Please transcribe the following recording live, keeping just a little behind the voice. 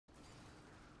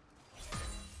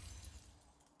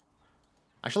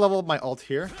I should level up my ult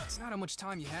here. It's not how much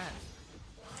time you have.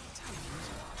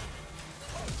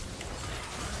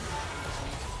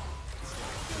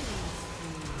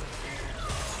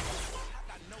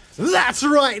 That's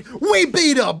right! We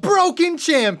beat a broken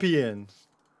champion!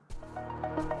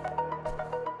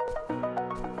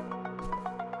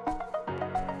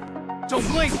 Don't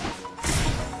blink!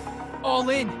 All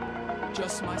in!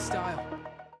 Just my style.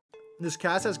 This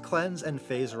cast has Cleanse and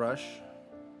Phase Rush.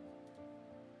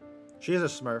 She is a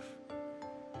smurf.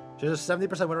 She has a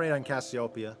 70% win rate on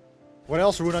Cassiopeia. What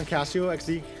else rune on Cassio,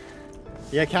 XD?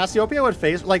 Yeah, Cassiopeia would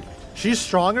Phase... Like, she's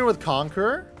stronger with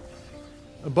Conqueror.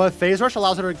 But Phase Rush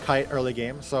allows her to kite early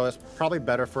game, so it's probably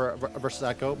better for versus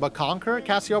Ekko. But Conqueror,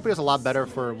 Cassiopeia is a lot better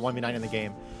for 1v9 in the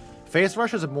game. Phase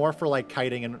Rush is more for like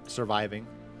kiting and surviving.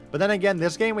 But then again,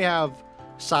 this game we have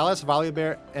Silas,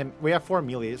 Volibear, and we have 4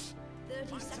 melees.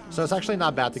 So it's actually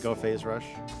not bad to go Phase Rush.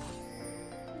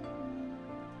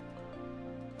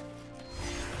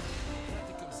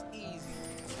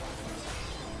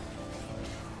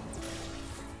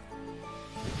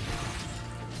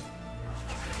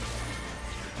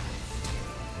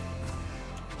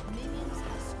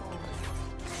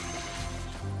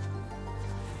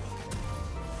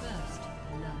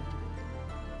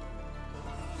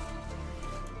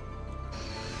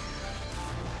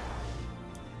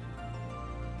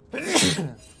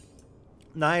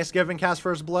 Nice, giving cast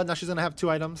first blood. Now she's gonna have 2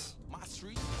 items.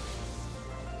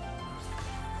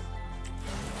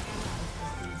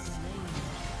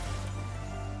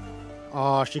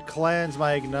 Oh, she cleansed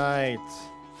my ignite.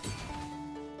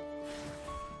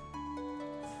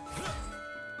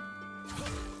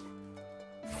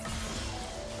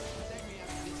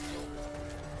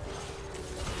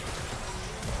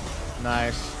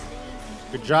 Nice.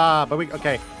 Good job. But we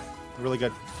okay. Really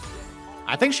good.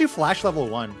 I think she flashed level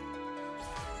 1.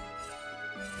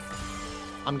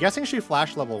 I'm guessing she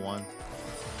flashed level 1.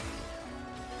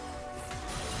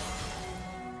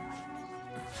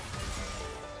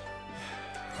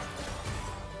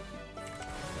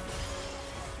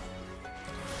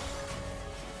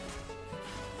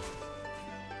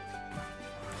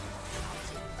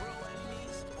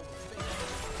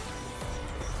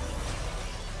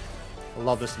 I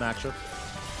love this matchup.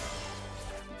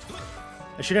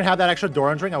 If she didn't have that extra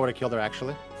Doran's ring, I would have killed her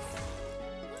actually.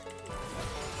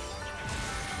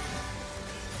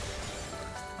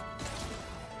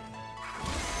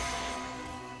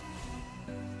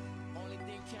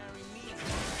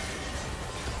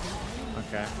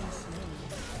 Okay.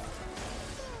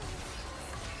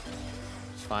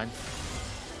 It's fine.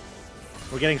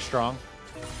 We're getting strong.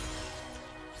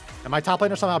 And my top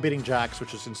laner somehow beating Jax,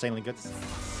 which is insanely good.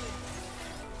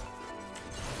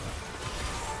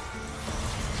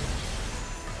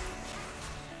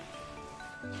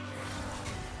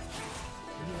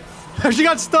 She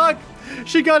got stuck!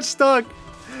 She got stuck!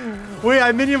 Wait,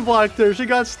 I minion blocked her. She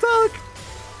got stuck!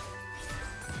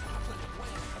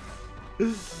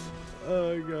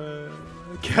 Oh god.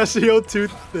 Cassio too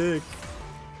thick.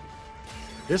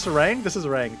 This rank? This is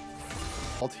rank.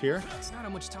 Ult here. It's not how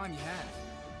much time you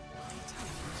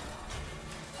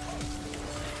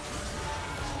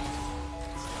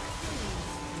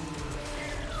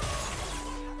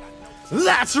have.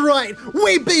 That's right!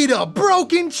 We beat a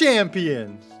broken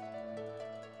champion!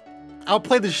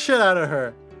 Outplay the shit out of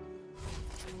her.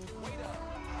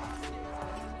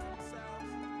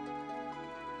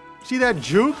 See that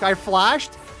juke? I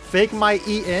flashed, faked my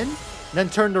E in, then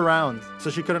turned around. So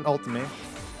she couldn't ult me.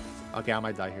 Okay, I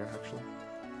might die here, actually.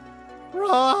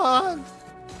 Run!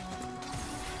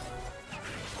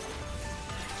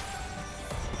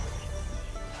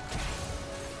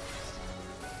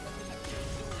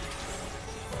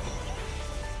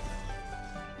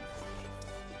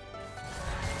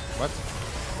 What?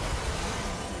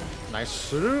 Nice.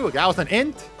 That was an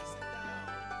int.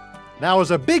 That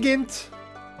was a big int.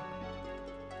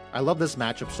 I love this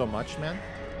matchup so much, man.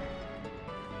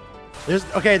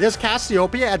 This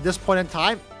Cassiopeia at this point in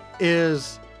time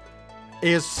is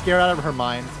scared out of her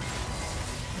mind.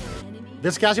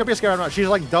 This Cassiopeia is scared out of her mind. She's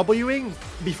like Wing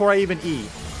before I even E.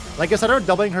 Like instead of her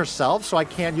doubling herself so I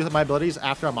can't use my abilities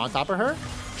after I'm on top of her,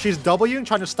 she's Wing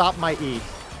trying to stop my E.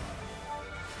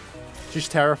 She's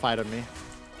terrified of me.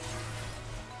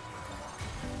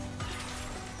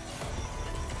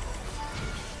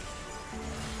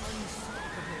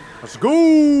 Let's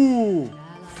go!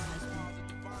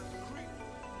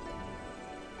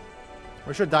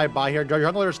 We should dive by here.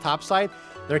 Jungler's top side.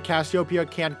 Their Cassiopeia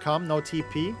can't come. No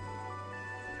TP.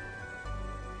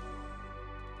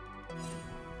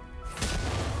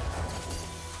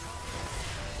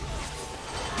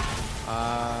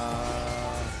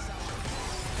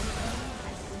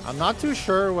 I'm not too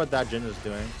sure what that Jin is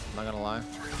doing. I'm not gonna lie.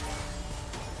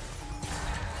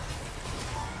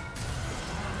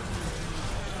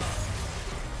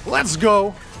 Let's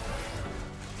go.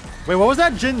 Wait, what was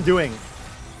that Jin doing?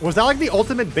 Was that like the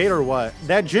ultimate bait or what?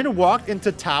 That Jin walked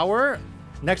into tower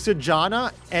next to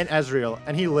Janna and Ezreal,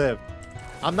 and he lived.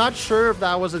 I'm not sure if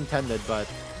that was intended,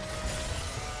 but...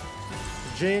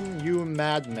 Jin, you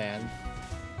madman.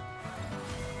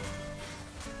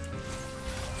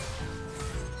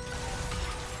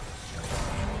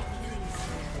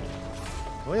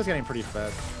 Lilia's getting pretty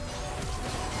fed.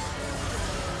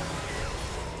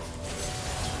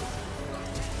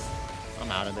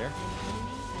 I'm out of there.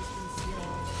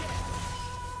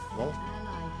 Well.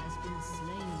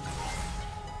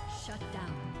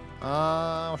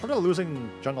 We're sort of losing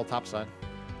jungle top side.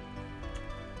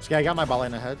 So yeah, I got my ball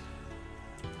lane ahead.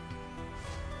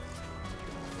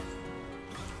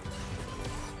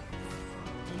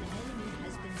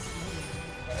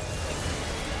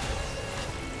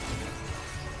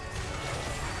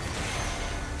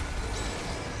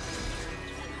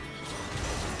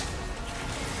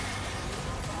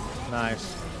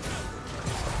 Nice.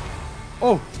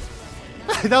 Oh!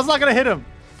 That was not gonna hit him!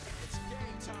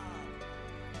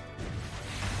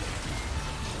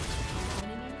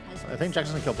 I think Jack's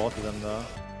gonna kill both of them though.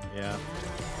 Yeah.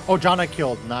 Oh, Janna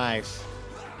killed. Nice.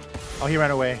 Oh, he ran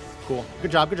away. Cool.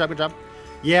 Good job, good job, good job.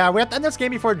 Yeah, we have to end this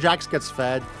game before Jax gets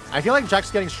fed. I feel like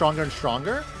Jax getting stronger and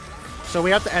stronger. So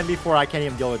we have to end before I can't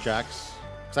even deal with Jax.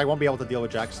 Because I won't be able to deal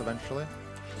with Jax eventually.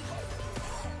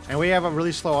 And we have a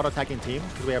really slow auto-attacking team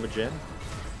because we have a Jhin.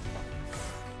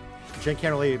 Jhin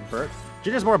can't really burst.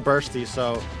 Jhin is more bursty,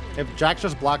 so if Jax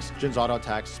just blocks Jin's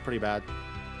auto-attacks, it's pretty bad.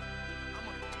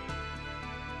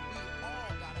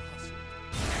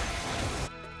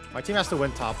 My team has to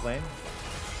win top lane.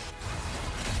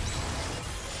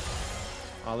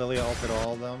 Lilia ulted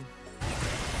all of them.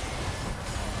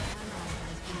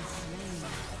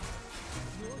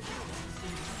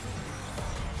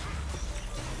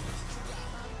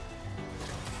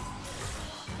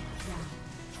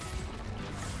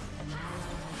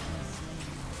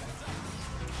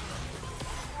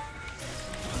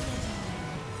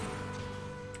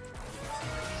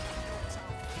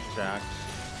 Jax.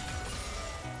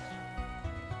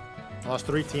 I lost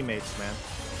 3 teammates, man.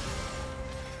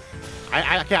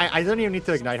 I didn't even need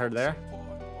to ignite her there.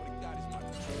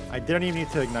 I didn't even need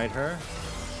to ignite her.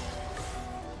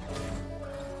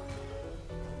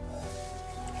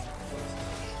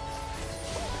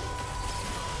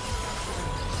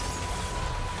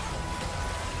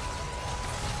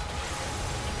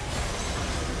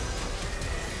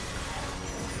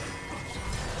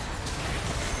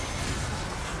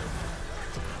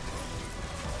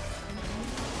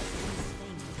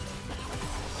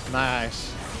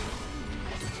 Nice.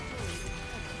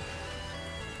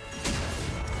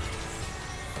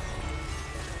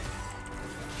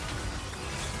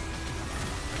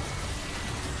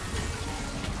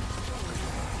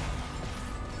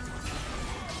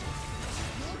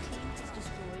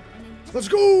 Let's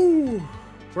go!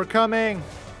 We're coming!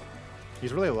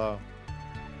 He's really low.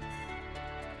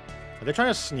 Are they trying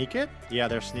to sneak it? Yeah,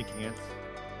 they're sneaking it.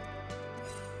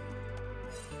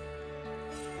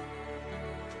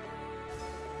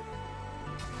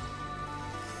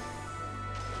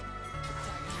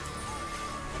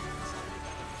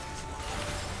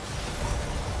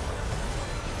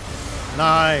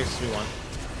 Nice, we won.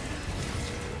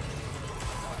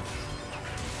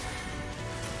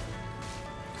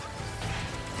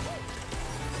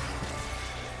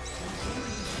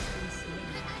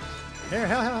 Here,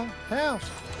 hell.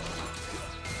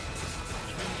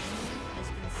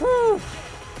 Whew.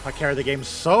 I carried the game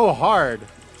so hard.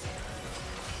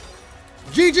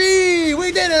 GG!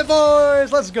 We did it,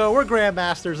 boys! Let's go. We're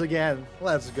Grandmasters again.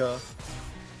 Let's go.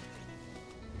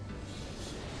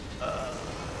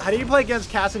 How do you play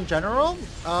against Cass in general?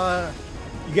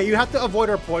 You have to avoid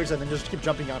her poison and just keep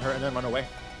jumping on her and then run away.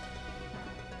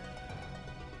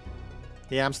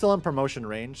 Yeah, I'm still in promotion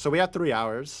range, so we have 3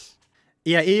 hours.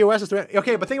 Yeah, EUS is 3.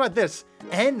 Okay, but think about this.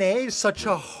 NA is such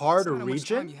a hard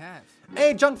region.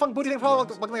 Hey, Junk Funk Booty,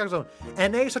 welcome to the zone.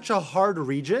 NA is such a hard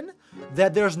region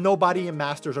that there's nobody in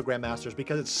Masters or Grandmasters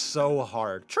because it's so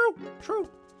hard. True.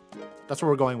 That's what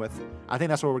we're going with. I think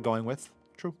that's what we're going with.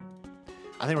 True.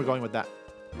 I think we're going with that.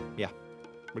 Yeah,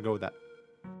 we'll go with that.